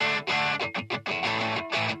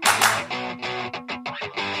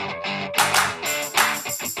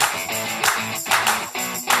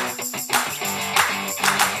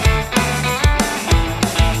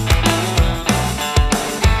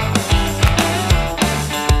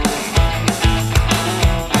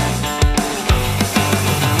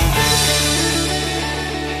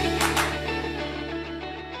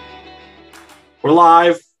We're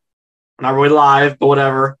live. We're not really live, but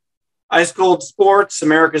whatever. Ice Cold Sports,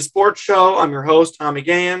 America's Sports Show. I'm your host, Tommy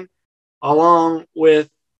Gann, along with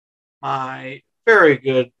my very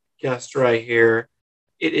good guest right here.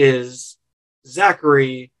 It is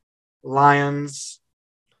Zachary Lyons.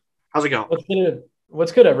 How's it going?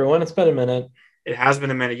 What's good, everyone? It's been a minute. It has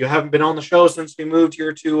been a minute. You haven't been on the show since we moved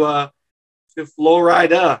here to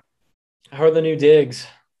Florida. How are the new digs?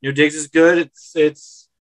 New digs is good. It's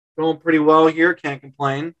going pretty well here. Can't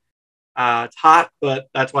complain. It's hot, but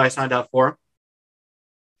that's why I signed up for.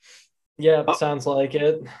 Yeah, sounds like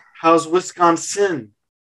it. How's Wisconsin?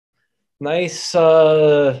 Nice,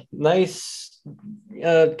 kind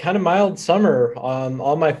of mild summer.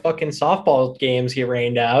 All my fucking softball games get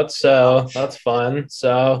rained out, so that's fun.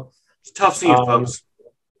 So it's tough seeing folks.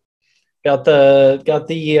 Got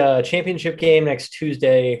the championship game next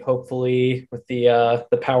Tuesday, hopefully with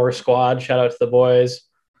the Power Squad. Shout out to the boys.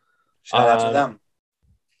 Shout out to them.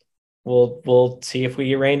 We'll see if we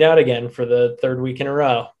get rained out again for the third week in a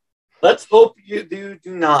row. Let's hope you do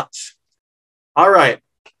not. All right.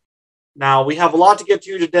 Now, we have a lot to get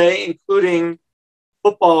to today, including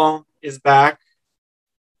football is back.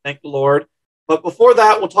 Thank the Lord. But before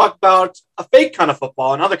that, we'll talk about a fake kind of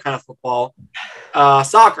football, another kind of football,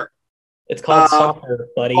 soccer. It's called soccer,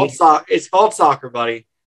 buddy. It's called soccer, buddy.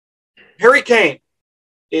 Harry Kane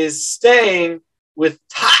is staying with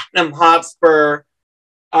Tottenham Hotspur.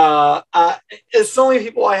 There's so many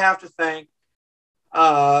people I have to thank.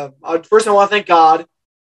 First, I want to thank God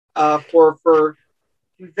for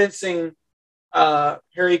convincing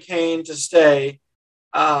Harry Kane to stay,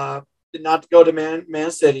 not to go to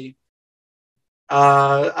Man City.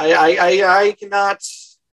 I cannot.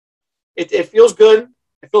 It feels good.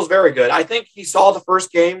 It feels very good. I think he saw the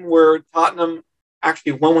first game where Tottenham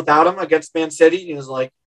actually won without him against Man City, and he was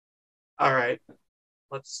like, "All right,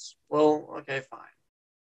 okay, fine."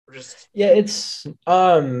 It's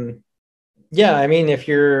I mean, if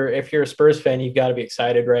you're a Spurs fan, you've got to be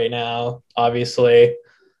excited right now, obviously.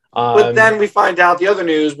 But then we find out the other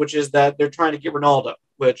news, which is that they're trying to get Ronaldo,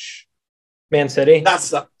 which Man City. That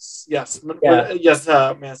sucks. Yes. Yeah. Yes,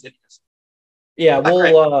 Man City. Yeah,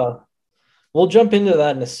 we'll jump into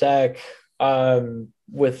that in a sec.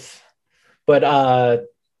 With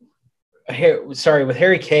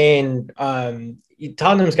Harry Kane,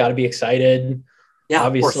 Tottenham's got to be excited. Yeah,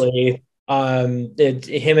 obviously.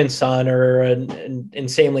 Him and Son are an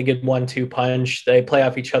insanely good 1-2 punch. They play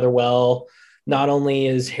off each other well. Not only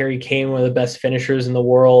is Harry Kane one of the best finishers in the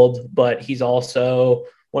world, but he's also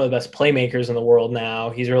one of the best playmakers in the world now.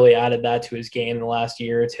 He's really added that to his game in the last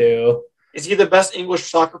year or two. Is he the best English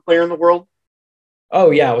soccer player in the world?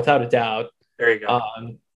 Oh, yeah, without a doubt. There you go.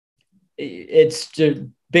 It's a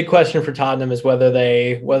big question for Tottenham is whether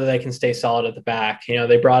they can stay solid at the back. You know,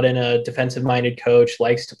 they brought in a defensive-minded coach,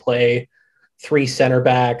 likes to play 3 center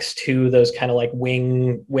backs, 2 of those kind of like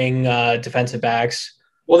wing defensive backs.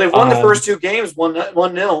 Well, they've won the first 2 games,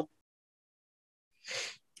 1-0.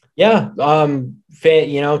 Yeah,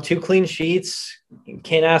 2 clean sheets.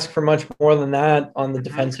 Can't ask for much more than that on the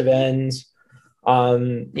defensive ends.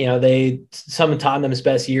 Some of Tottenham's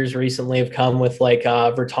best years recently have come with like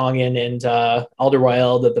Vertonghen and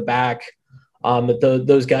Alderweireld at the back. But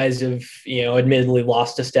those guys have admittedly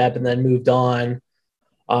lost a step and then moved on.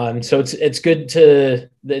 So it's good to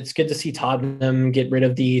see Tottenham get rid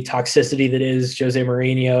of the toxicity that is Jose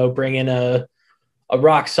Mourinho, bring in a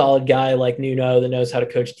rock solid guy like Nuno that knows how to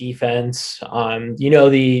coach defense.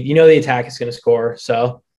 The attack is going to score.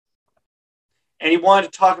 So, and he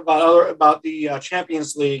wanted to talk about the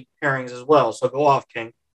Champions League pairings as well. So go off,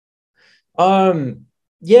 King.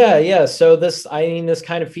 Yeah. So this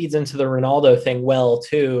kind of feeds into the Ronaldo thing well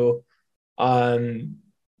too. PSG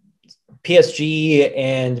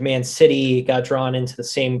and Man City got drawn into the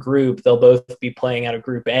same group. They'll both be playing out of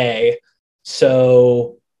Group A.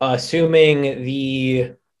 So, assuming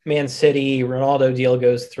the Man City Ronaldo deal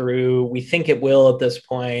goes through, we think it will at this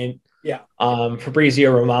point. Yeah.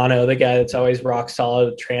 Fabrizio Romano, the guy that's always rock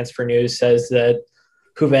solid with transfer news, says that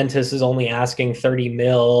Juventus is only asking 30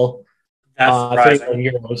 mil. That's 30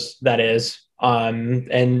 million euros, that is.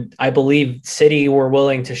 And I believe City were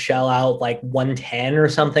willing to shell out like 110 or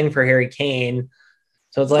something for Harry Kane.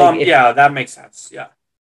 So it's like, that makes sense. Yeah.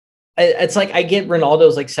 It's like, I get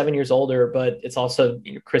Ronaldo's like 7 years older, but it's also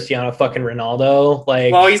Cristiano fucking Ronaldo.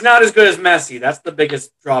 Like, well, he's not as good as Messi. That's the biggest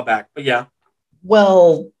drawback. But yeah.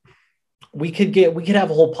 Well, we could have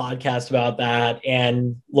a whole podcast about that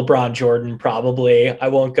and LeBron Jordan probably. I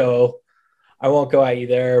won't go at you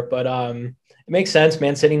there, but it makes sense.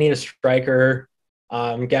 Man City need a striker.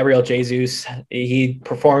 Gabriel Jesus, he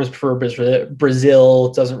performs for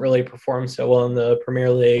Brazil, doesn't really perform so well in the Premier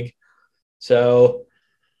League. So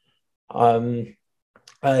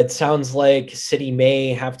it sounds like City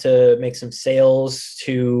may have to make some sales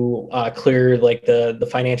to clear like the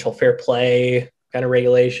financial fair play kind of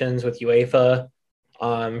regulations with UEFA.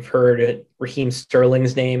 I've heard Raheem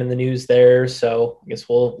Sterling's name in the news there, so I guess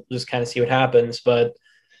we'll just kind of see what happens. But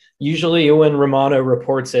usually when Romano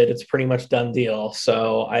reports it, it's pretty much done deal.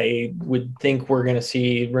 So I would think we're going to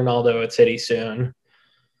see Ronaldo at City soon.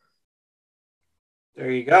 There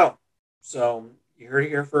you go. So you heard it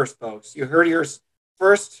here first, folks. You heard it here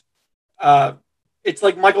first. It's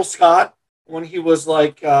like Michael Scott when he was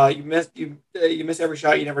like, you miss every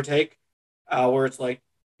shot you never take, where it's like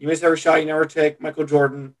you miss every shot you never take. Michael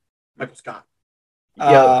Jordan, Michael Scott.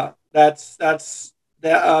 Yep. That's that.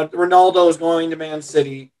 Ronaldo is going to Man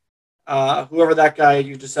City. Whoever that guy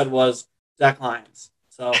you just said was, Zach Lyons.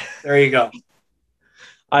 So there you go.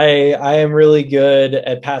 I am really good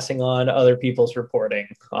at passing on other people's reporting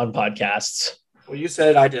on podcasts. Well, you said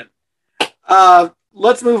it, I didn't.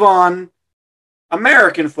 Let's move on.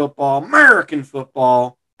 American football,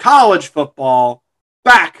 college football,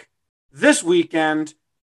 back this weekend.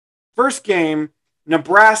 First game,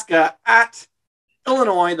 Nebraska at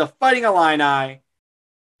Illinois, the Fighting Illini.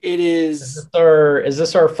 It is. Is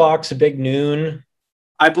this our Fox Big Noon?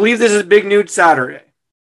 I believe this is Big Noon Saturday.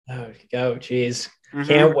 Oh, geez. Mm-hmm.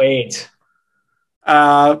 Can't wait.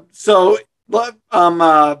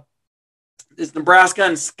 It's Nebraska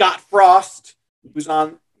and Scott Frost,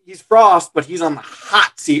 he's Frost, but he's on the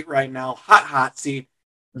hot seat right now. Hot seat.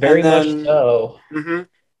 Very much so. Mm-hmm.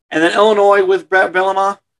 And then Illinois with Brett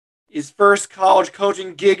Bielema, his first college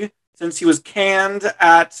coaching gig since he was canned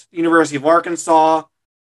at the University of Arkansas.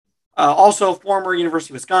 Also former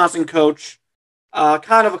University of Wisconsin coach.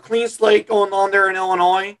 Kind of a clean slate going on there in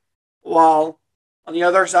Illinois, while on the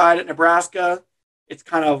other side at Nebraska, it's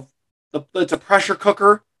kind of it's a pressure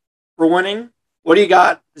cooker for winning. What do you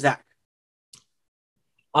got, Zach?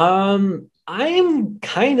 I'm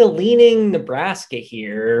kind of leaning Nebraska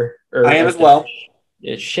here. I am as well.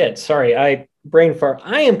 Shit, sorry, brain fart.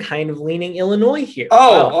 I am kind of leaning Illinois here.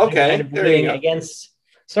 Oh, wow. Okay. Kind of leaning against.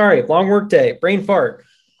 Sorry, long work day. Brain fart.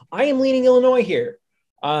 I am leaning Illinois here.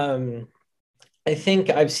 I think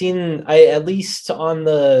I've seen at least on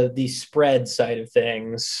the spread side of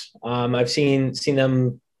things. I've seen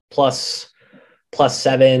them plus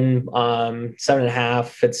 7,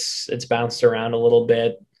 7.5. It's bounced around a little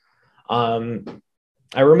bit.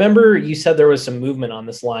 I remember you said there was some movement on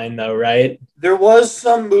this line though, right? There was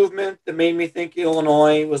some movement that made me think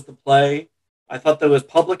Illinois was the play. I thought there was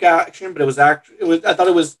public action, but I thought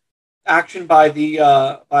it was action by the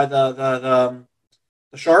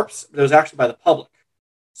sharps, but it was actually by the public.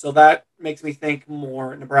 So that makes me think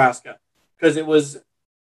more Nebraska because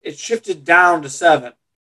it shifted down to 7.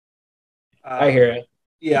 I hear it.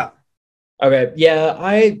 Yeah. Okay. Yeah.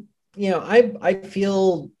 I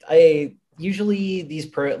feel usually these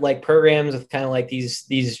programs with kind of like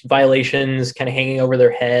these violations kind of hanging over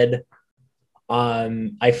their head.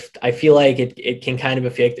 I feel like it can kind of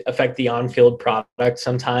affect the on-field product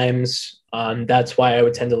sometimes. That's why I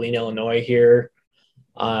would tend to lean Illinois here.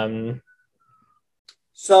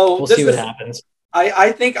 So we'll see what happens.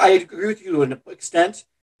 I think I agree with you to an extent.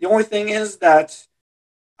 The only thing is that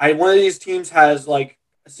one of these teams has like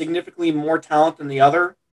significantly more talent than the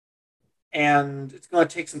other, and it's going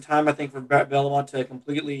to take some time, I think, for Belmont to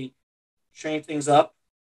completely change things up,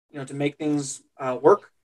 to make things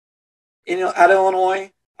work. At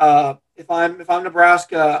Illinois, if I'm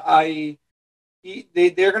Nebraska,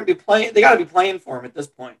 they're going to be playing. They got to be playing for him at this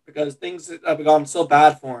point because things have gone so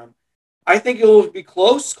bad for him. I think it will be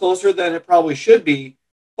closer than it probably should be.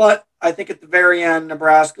 But I think at the very end,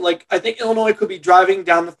 Nebraska, I think Illinois could be driving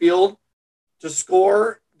down the field to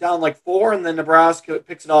score down 4, and then Nebraska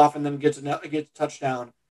picks it off and then gets a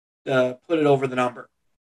touchdown to put it over the number.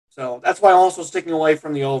 So that's why I'm also sticking away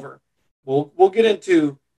from the over. We'll get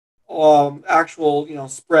into actual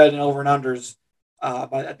spread and over and unders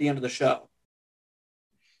at the end of the show.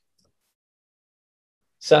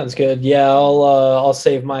 Sounds good. Yeah, I'll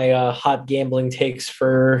save my hot gambling takes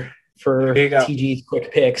for TG's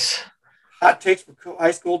quick picks. Hot takes for high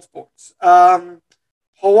school sports.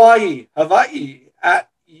 Hawaii at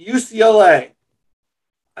UCLA.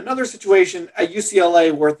 Another situation at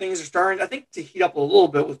UCLA where things are starting, I think, to heat up a little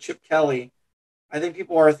bit with Chip Kelly. I think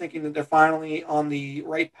people are thinking that they're finally on the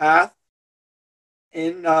right path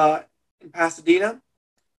in Pasadena,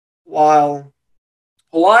 while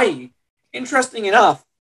Hawaii, interesting enough,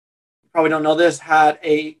 you probably don't know this, had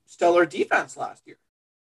a stellar defense last year.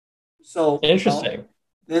 So, Interesting.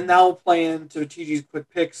 then that will play into TG's quick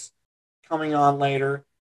picks coming on later.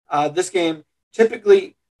 This game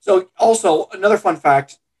typically. So, also another fun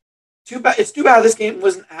fact. It's too bad this game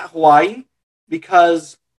wasn't at Hawaii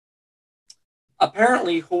because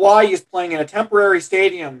apparently Hawaii is playing in a temporary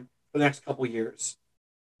stadium for the next couple years.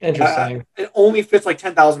 Interesting. It only fits like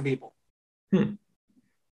 10,000 people. Hmm.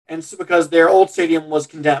 And so because their old stadium was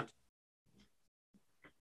condemned.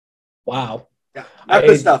 Wow. Yeah, not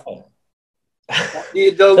good stuff.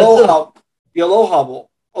 The Aloha Bowl.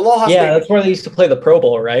 Aloha yeah, Stadium. that's where they used to play the Pro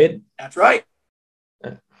Bowl, right? That's right.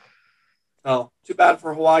 So, too bad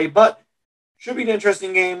for Hawaii, but should be an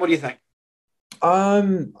interesting game. What do you think? I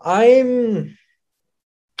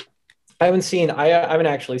haven't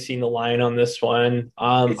actually seen the line on this one.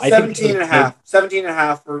 It's I think this 17 is and a half. 17 and a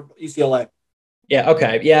half for UCLA. yeah,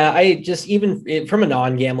 okay. Yeah, I just from a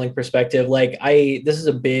non-gambling perspective, like this is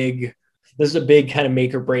a big kind of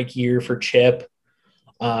make or break year for Chip.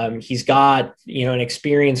 He's got, an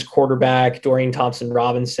experienced quarterback, Dorian Thompson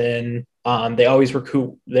Robinson. They always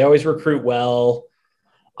recruit well.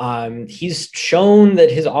 He's shown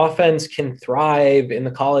that his offense can thrive in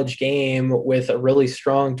the college game with a really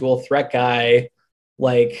strong dual threat guy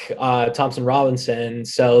like Thompson Robinson.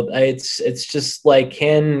 So it's just like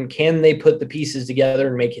can they put the pieces together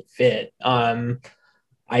and make it fit?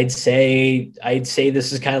 I'd say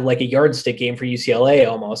this is kind of like a yardstick game for UCLA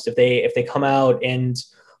almost. If they come out and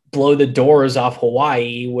blow the doors off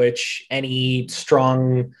Hawaii, which any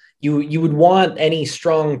strong you would want any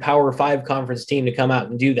strong Power Five conference team to come out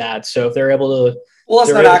and do that. So if they're able to, well,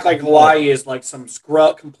 let's not act like Hawaii is like some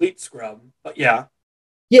complete scrub. But yeah,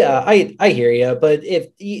 I hear you. But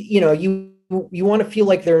if you want to feel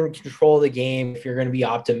like they're in control of the game, if you're going to be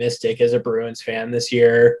optimistic as a Bruins fan this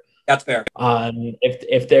year, that's fair.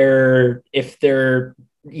 If they're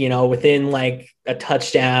within like a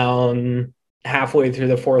touchdown halfway through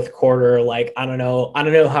the fourth quarter, like I don't know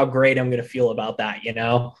how great I'm going to feel about that.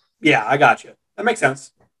 Yeah, I got you. That makes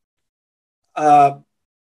sense. But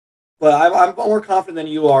I'm more confident than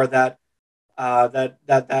you are that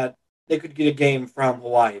that they could get a game from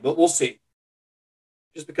Hawaii, but we'll see.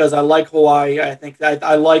 Just because I like Hawaii, I think that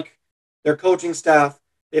I like their coaching staff.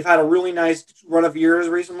 They've had a really nice run of years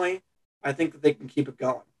recently. I think that they can keep it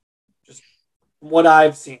going, just from what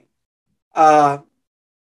I've seen. And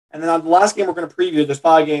then on the last game we're going to preview, there's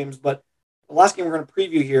 5 games, but the last game we're going to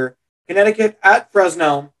preview here, Connecticut at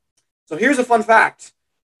Fresno. So here's a fun fact.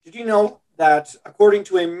 Did you know that according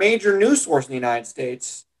to a major news source in the United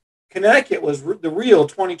States, Connecticut was the real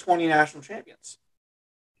 2020 national champions?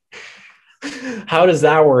 How does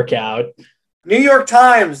that work out? New York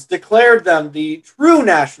Times declared them the true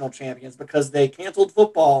national champions because they canceled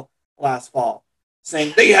football last fall,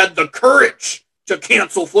 saying they had the courage to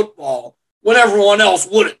cancel football when everyone else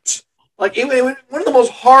wouldn't. Like, it was one of the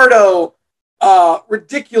most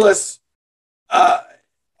ridiculous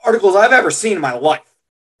articles I've ever seen in my life.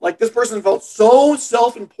 Like, this person felt so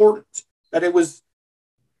self-important that it was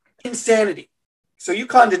insanity. So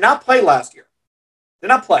UConn did not play last year. Did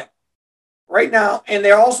not play. Right now, and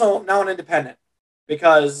they're also now an independent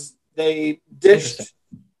because they ditched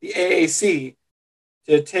the AAC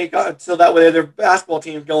to take so that way their basketball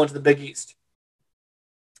team go into the Big East.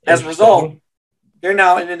 As a result, they're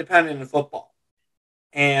now an independent in football.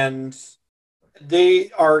 And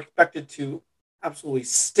they are expected to absolutely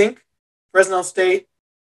stink. Fresno State,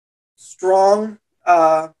 strong,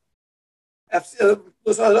 a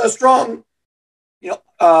strong,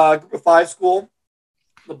 Group of 5 school,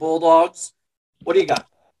 the Bulldogs. What do you got?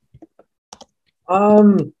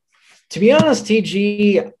 To be honest,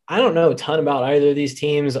 TG, I don't know a ton about either of these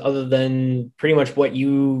teams other than pretty much what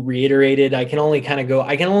you reiterated. I can only kind of go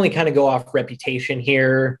off reputation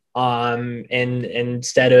here. And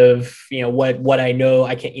instead of, what I know,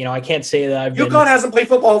 I can't say that I've UConn hasn't played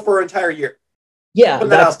football for an entire year. Yeah,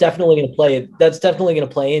 that's definitely going to play. That's definitely going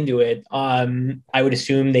to play into it. I would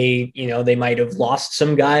assume they might have lost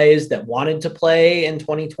some guys that wanted to play in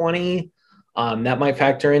 2020. That might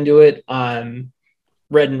factor into it.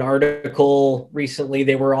 Read an article recently.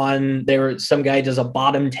 Some guy does a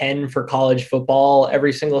bottom 10 for college football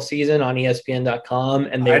every single season on ESPN.com,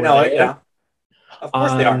 and they yeah, of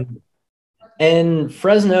course they are. And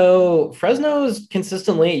Fresno's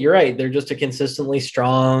consistently. You're right. They're just a consistently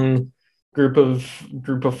strong group of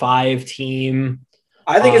 5 team.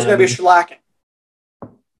 I think it's going to be shellacking.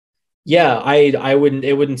 Yeah,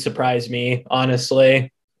 it wouldn't surprise me,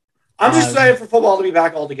 honestly. I'm just excited for football to be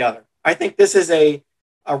back all together. I think this is a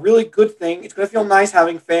really good thing. It's going to feel nice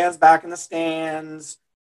having fans back in the stands,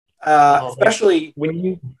 especially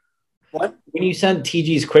when What? When you sent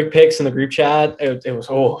TG's quick picks in the group chat, it was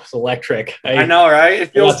electric. I know, right? I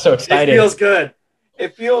got so excited. It feels good.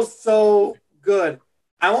 It feels so good.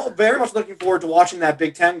 I'm very much looking forward to watching that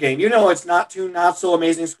Big Ten game. It's not so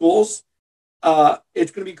amazing schools.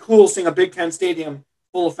 It's going to be cool seeing a Big Ten stadium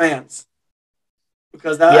full of fans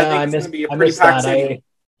because I think it's going to be a pretty packed stadium.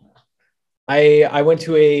 I went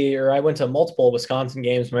to multiple Wisconsin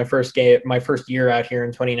games my first year out here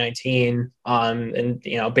in 2019. And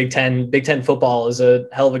Big Ten football is a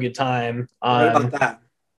hell of a good time. Right about that.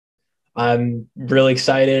 I'm really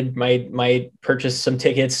excited. Might purchase some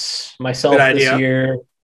tickets myself this year.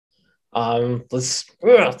 Let's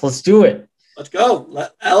do it. Let's go.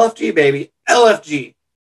 LFG, baby. LFG.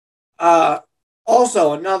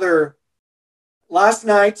 Also, another last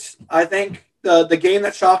night, I think the game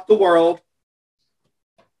that shocked the world,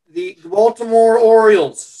 the Baltimore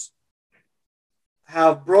Orioles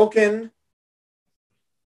have broken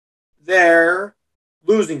their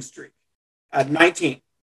losing streak at 19.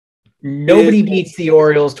 Nobody beats the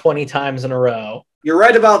Orioles 20 times in a row. You're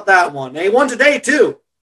right about that one. They won today, too.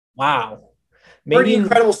 Wow. Pretty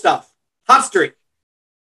incredible stuff. Hot streak.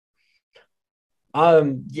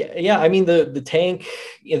 Yeah. I mean, the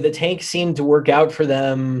tank seemed to work out for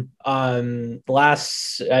them. I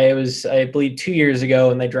believe 2 years ago,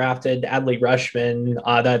 and they drafted Adley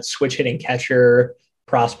Rutschman, that switch hitting catcher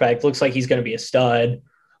prospect. Looks like he's going to be a stud.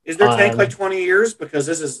 Is their tank like 20 years? Because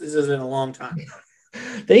this isn't a long time.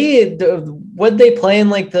 What they play in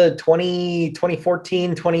like the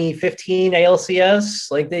 2014, 2015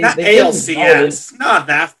 ALCS? Like they ALCS, not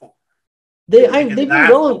that far. They've been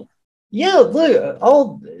going. Yeah, look,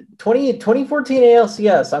 all 2014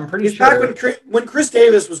 ALCS. I'm pretty sure. Back when Chris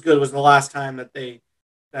Davis was good was the last time that they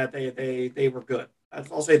were good.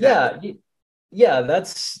 I'll say that. Yeah,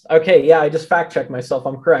 that's okay. Yeah, I just fact checked myself.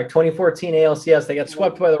 I'm correct. 2014 ALCS. They got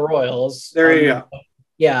swept by the Royals. There you go.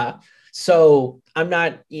 Yeah. So I'm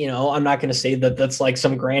not going to say that that's like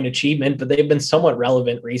some grand achievement, but they've been somewhat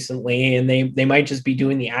relevant recently, and they might just be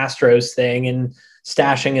doing the Astros thing and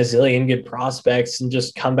stashing a zillion good prospects and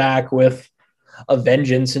just come back with a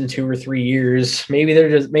vengeance in 2 or 3 years. Maybe they're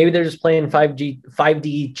just playing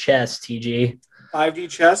 5D chess, TG. 5D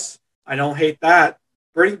chess. I don't hate that.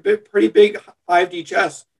 Pretty big 5D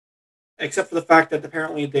chess, except for the fact that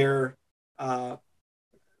apparently their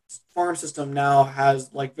farm system now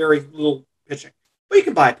has like very little pitching. But you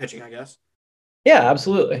can buy pitching, I guess. Yeah,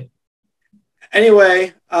 absolutely.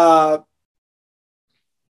 Anyway,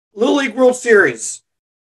 Little League World Series.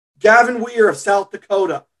 Gavin Weir of South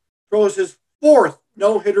Dakota throws his 4th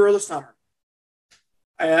no-hitter of the summer.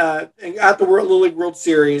 At the Little League World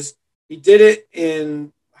Series, he did it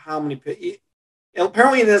in how many?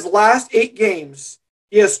 Apparently, in his last 8 games,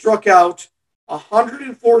 he has struck out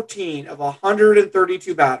 114 of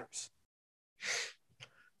 132 batters.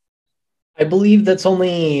 I believe that's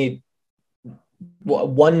only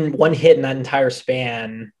one hit in that entire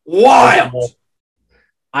span. Wild.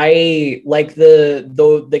 I like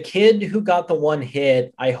the kid who got the one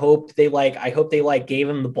hit. I hope they gave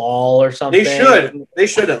him the ball or something. They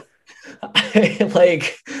should have. I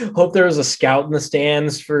hope there was a scout in the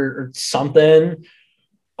stands for something.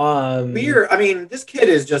 Weird. I mean, this kid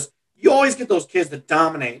is just. You always get those kids that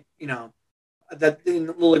dominate. That in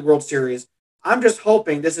the Little League World Series. I'm just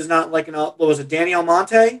hoping this is not like what was it, Danny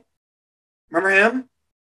Almonte? Remember him?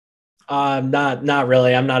 Not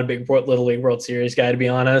really. I'm not a big Little League World Series guy, to be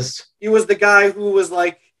honest. He was the guy who was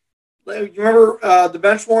like, you remember the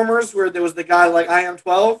bench warmers where there was the guy like I am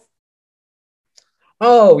 12?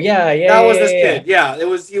 Oh yeah. That was this kid. Yeah,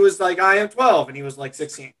 he was like I am 12 and he was like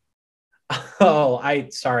 16. Oh,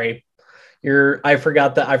 sorry. I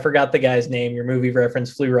forgot the guy's name. Your movie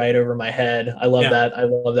reference flew right over my head. I love that. I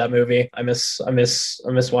love that movie. I miss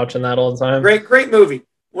watching that all the time. Great movie.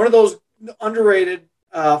 One of those underrated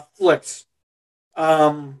flicks.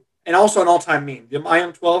 And also an all-time meme. The I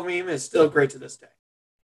am 12 meme is still great to this day.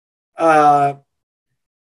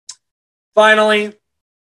 Finally,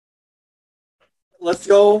 let's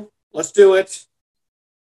go. Let's do it.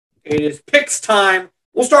 It is picks time.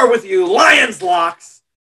 We'll start with you. Lions locks.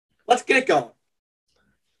 Let's get it going.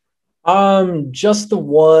 Just the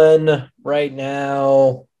one right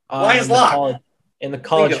now. Lions lock. In the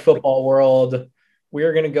college football world,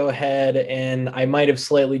 we're going to go ahead, and I might have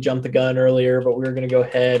slightly jumped the gun earlier, but we're going to go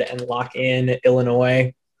ahead and lock in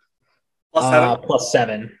Illinois.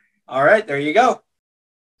 +7. All right, there you go.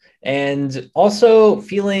 And also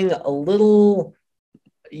feeling a little,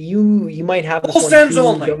 you might have this one too.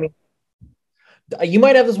 Only. You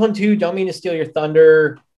might have this one too. Don't mean to steal your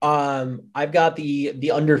thunder. I've got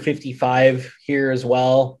the under 55 here as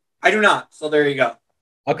well. I do not. So there you go.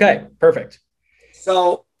 Okay, perfect.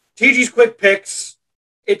 So, TG's quick picks.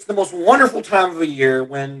 It's the most wonderful time of the year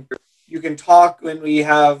when you can talk, when we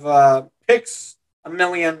have picks a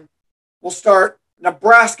million. We'll start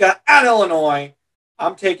Nebraska at Illinois.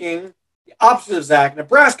 I'm taking the opposite of Zach.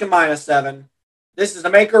 Nebraska -7. This is a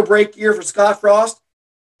make or break year for Scott Frost.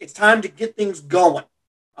 It's time to get things going.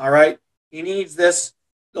 All right. He needs this.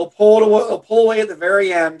 They'll pull away at the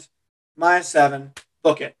very end. -7.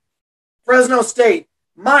 Book it. Fresno State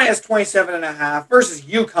 -27.5 versus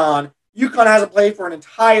UConn. UConn hasn't played for an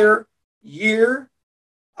entire year.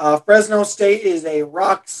 Fresno State is a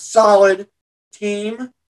rock solid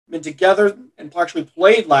team. Been together and actually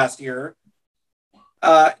played last year.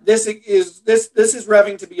 This is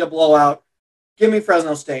revving to be a blowout. Give me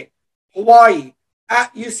Fresno State. Hawaii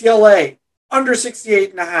at UCLA under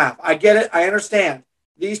 68.5. I get it. I understand.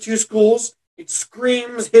 These two schools, it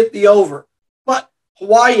screams hit the over. But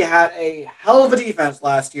Hawaii had a hell of a defense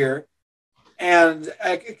last year, and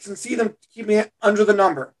I can see them keeping it under the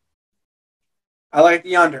number. I like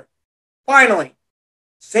the under. Finally,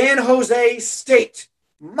 San Jose State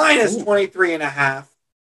 -23.5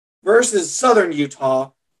 versus Southern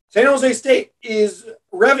Have State is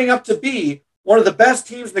revving up to be one of the best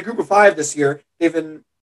teams in the group of five this year. They've been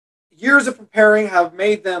years of preparing, have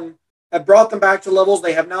brought them back to levels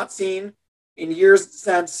they have not seen in years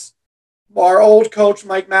since our old coach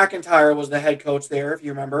Mike McIntyre was the head coach there, if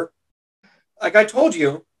you remember. Like I told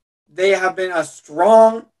you, they have been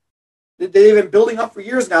they've been building up for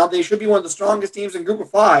years now. They should be one of the strongest teams in group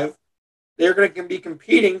of five. They're going to be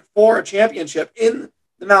competing for a championship in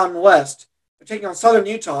the Mountain West. They're taking on Southern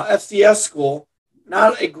Utah, FCS school.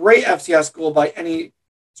 Not a great FCS school by any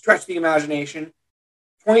stretch of the imagination.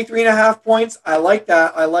 23.5 points. I like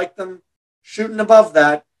that. I like them shooting above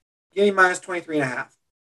that. Give me -23.5.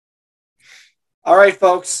 All right,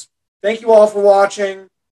 folks. Thank you all for watching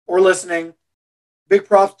or listening. Big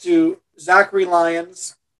props to Zachary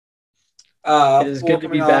Lyons. It is good to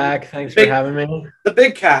be back. Thanks for having me. The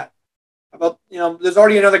Big Cat. There's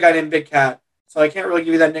already another guy named Big Cat, so I can't really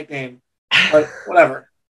give you that nickname. But whatever.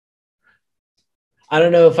 I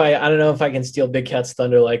don't know if I can steal Big Cat's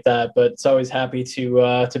thunder like that, but it's always happy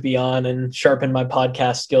to be on and sharpen my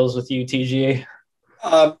podcast skills with you, TG.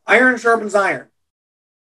 Iron sharpens iron,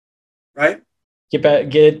 right?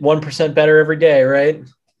 Get 1% better every day, right?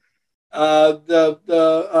 What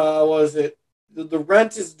is it? The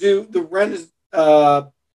rent is due. The rent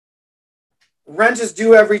is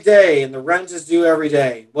due every day, and the rent is due every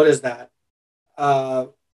day. What is that?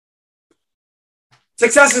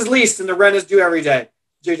 Success is least, and the rent is due every day.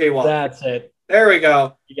 JJ Watt. That's it. There we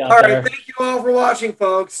go. All right. Thank you all for watching,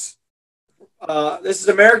 folks. This is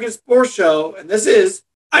American Sports Show, and this is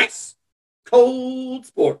Ice Cold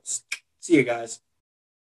Sports. See you guys.